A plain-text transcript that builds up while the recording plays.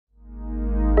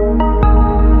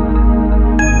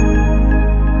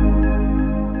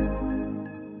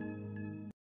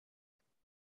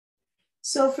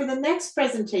So for the next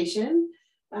presentation,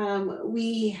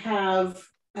 we have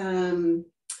April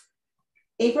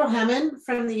Hammond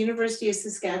from the University of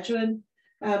Saskatchewan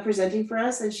presenting for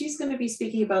us, and she's going to be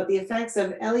speaking about the effects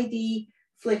of LED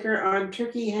flicker on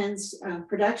turkey hens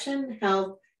production,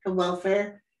 health, and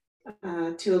welfare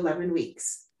to 11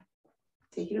 weeks.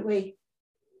 Take it away.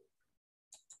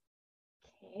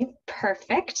 Okay,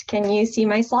 perfect. Can you see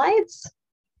my slides?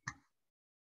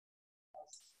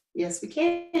 Yes, we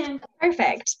can.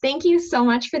 Perfect. Thank you so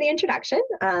much for the introduction.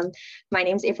 My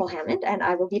name is April Hammond, and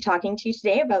I will be talking to you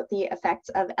today about the effects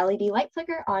of LED light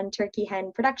flicker on turkey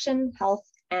hen production, health,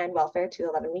 and welfare to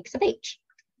 11 weeks of age.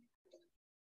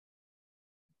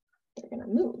 They're going to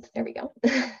move. There we go.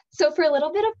 So for a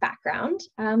little bit of background,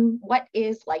 what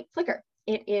is light flicker?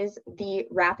 It is the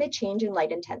rapid change in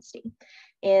light intensity.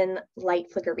 In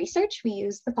light flicker research, we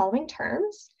use the following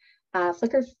terms: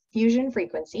 flicker fusion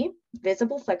frequency,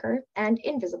 visible flicker, and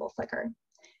invisible flicker.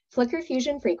 Flicker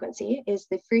fusion frequency is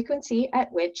the frequency at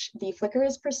which the flicker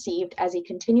is perceived as a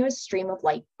continuous stream of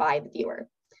light by the viewer.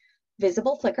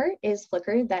 Visible flicker is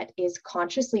flicker that is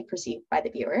consciously perceived by the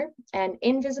viewer, and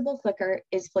invisible flicker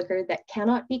is flicker that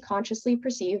cannot be consciously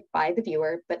perceived by the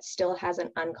viewer, but still has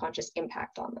an unconscious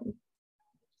impact on them.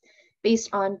 Based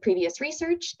on previous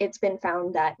research, it's been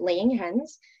found that laying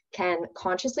hens can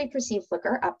consciously perceive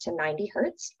flicker up to 90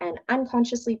 hertz and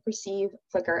unconsciously perceive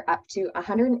flicker up to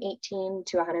 118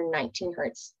 to 119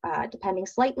 hertz, depending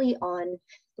slightly on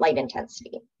light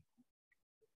intensity.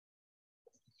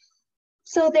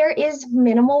 So there is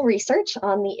minimal research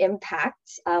on the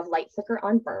impacts of light flicker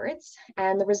on birds,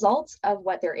 and the results of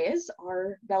what there is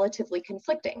are relatively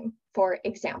conflicting. For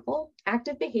example,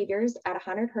 active behaviors at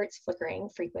 100 hertz flickering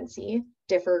frequency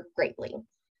differ greatly,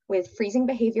 with freezing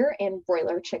behavior in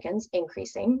broiler chickens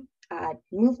increasing,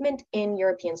 movement in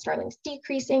European starlings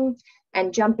decreasing,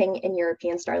 and jumping in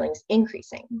European starlings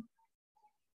increasing.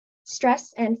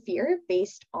 Stress and fear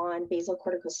based on basal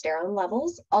corticosterone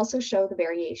levels also show the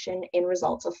variation in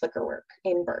results of flicker work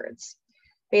in birds.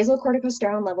 Basal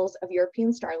corticosterone levels of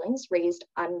European starlings raised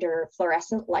under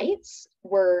fluorescent lights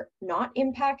were not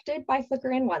impacted by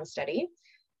flicker in one study,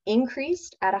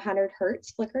 increased at 100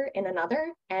 hertz flicker in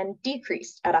another, and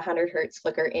decreased at 100 hertz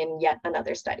flicker in yet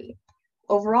another study.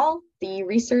 Overall, the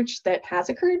research that has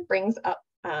occurred brings up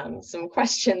some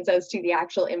questions as to the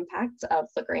actual impacts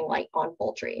of flickering light on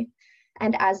poultry.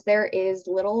 And as there is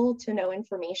little to no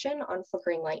information on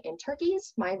flickering light in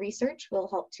turkeys, my research will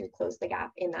help to close the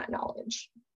gap in that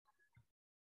knowledge.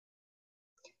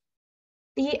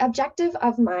 The objective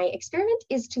of my experiment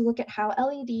is to look at how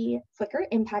LED flicker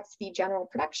impacts the general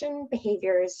production,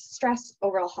 behaviors, stress,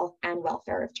 overall health, and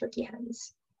welfare of turkey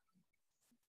hens.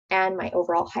 And my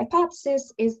overall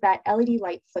hypothesis is that LED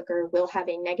light flicker will have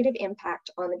a negative impact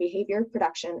on the behavior,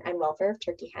 production, and welfare of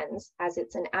turkey hens, as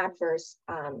it's an adverse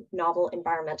novel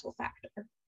environmental factor.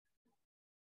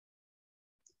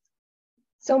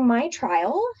 So my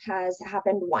trial has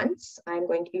happened once. I'm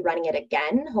going to be running it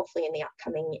again, hopefully in the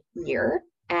upcoming year.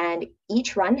 And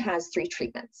each run has 3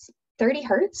 treatments: 30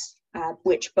 hertz,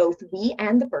 which both we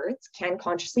and the birds can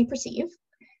consciously perceive;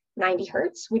 90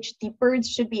 hertz, which the birds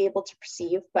should be able to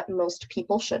perceive, but most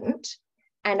people shouldn't;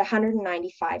 and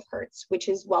 195 hertz, which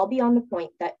is well beyond the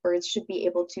point that birds should be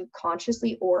able to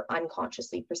consciously or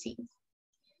unconsciously perceive.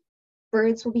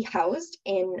 Birds will be housed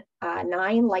in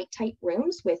 9 light-tight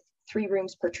rooms with 3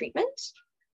 rooms per treatment.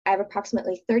 I have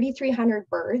approximately 3,300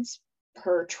 birds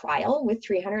per trial with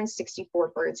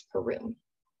 364 birds per room.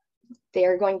 They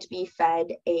are going to be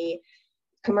fed a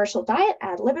commercial diet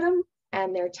ad libitum,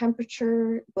 and their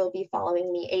temperature will be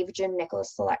following the Avian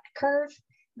Nicholas Select curve.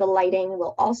 The lighting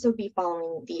will also be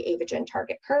following the Avian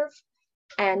target curve,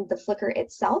 and the flicker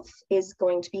itself is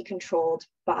going to be controlled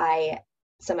by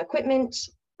some equipment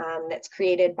that's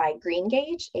created by Green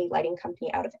Gauge, a lighting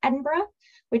company out of Edinburgh,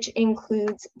 which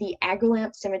includes the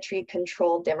AgriLamp Symmetry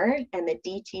Control Dimmer and the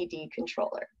DTD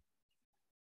controller.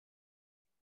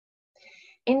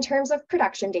 In terms of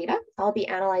production data, I'll be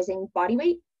analyzing body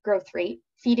weight, growth rate,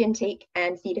 feed intake,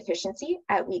 and feed efficiency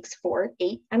at weeks 4,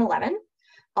 8, and 11.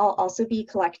 I'll also be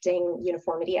collecting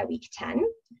uniformity at week 10,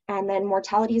 and then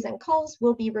mortalities and culls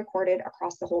will be recorded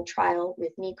across the whole trial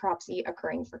with necropsy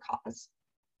occurring for cause.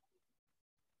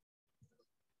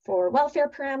 For welfare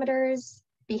parameters,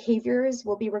 behaviors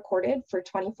will be recorded for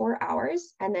 24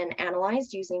 hours and then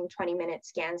analyzed using 20-minute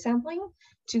scan sampling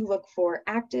to look for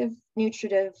active,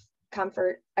 nutritive,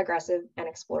 comfort, aggressive, and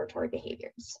exploratory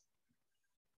behaviors.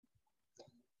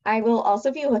 I will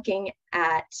also be looking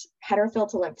at heterophyll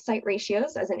to lymphocyte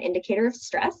ratios as an indicator of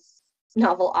stress,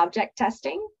 novel object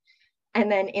testing,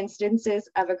 and then instances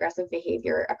of aggressive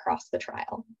behavior across the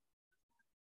trial.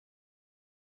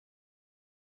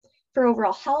 For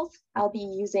overall health, I'll be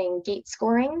using gait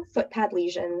scoring, foot pad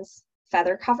lesions,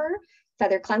 feather cover,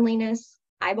 feather cleanliness,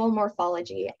 eyeball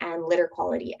morphology, and litter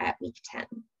quality at week 10.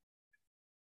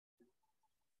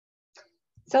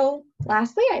 So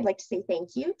lastly, I'd like to say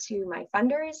thank you to my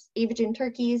funders, Avian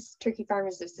Turkeys, Turkey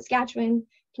Farmers of Saskatchewan,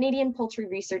 Canadian Poultry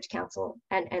Research Council,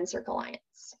 and NSERC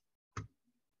Alliance. Do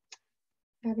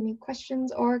you have any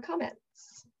questions or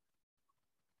comments?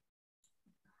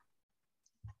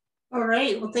 All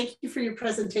right, well, thank you for your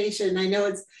presentation. I know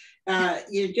it's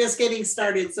you're just getting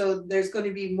started, so there's going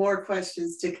to be more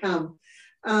questions to come.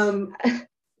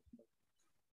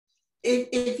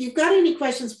 If you've got any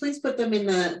questions, please put them in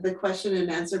the question and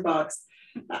answer box.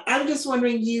 I'm just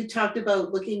wondering, you talked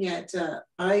about looking at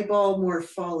eyeball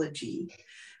morphology.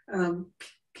 Can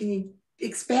you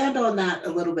expand on that a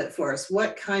little bit for us?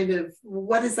 What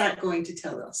is that going to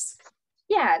tell us?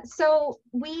 Yeah, so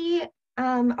we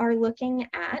are looking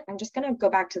at, I'm just going to go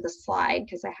back to the slide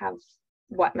because I have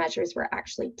what measures we're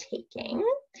actually taking.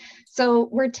 So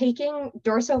we're taking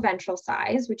dorsoventral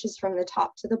size, which is from the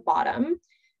top to the bottom,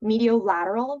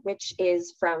 mediolateral, which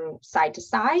is from side to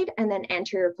side, and then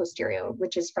anterior posterior,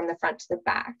 which is from the front to the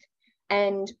back.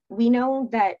 And we know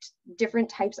that different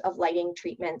types of lighting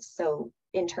treatments, so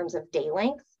in terms of day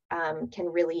length, can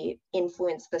really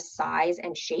influence the size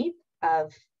and shape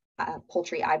of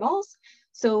poultry eyeballs.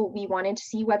 So we wanted to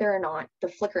see whether or not the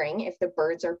flickering, if the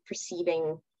birds are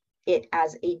perceiving it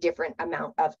as a different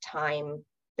amount of time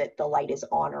that the light is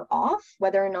on or off,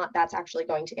 whether or not that's actually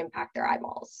going to impact their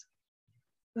eyeballs.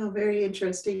 Oh, very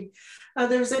interesting.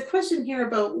 There's a question here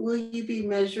about, will you be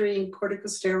measuring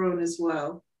corticosterone as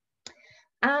well?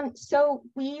 So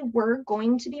we were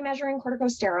going to be measuring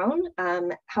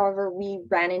corticosterone. However, we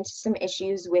ran into some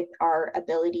issues with our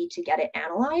ability to get it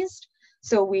analyzed.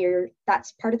 So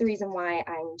that's part of the reason why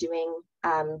I'm doing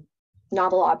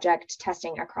novel object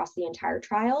testing across the entire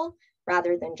trial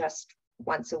rather than just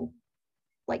once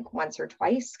or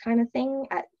twice kind of thing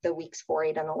at the weeks 4,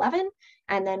 8, and 11.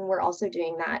 And then we're also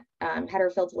doing that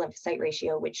heterophil to lymphocyte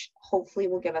ratio, which hopefully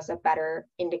will give us a better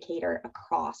indicator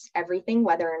across everything,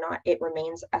 whether or not it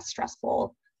remains a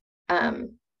stressful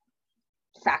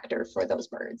factor for those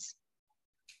birds.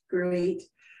 Great.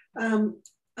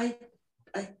 I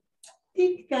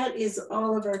think that is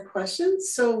all of our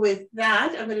questions. So with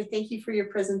that, I'm going to thank you for your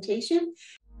presentation.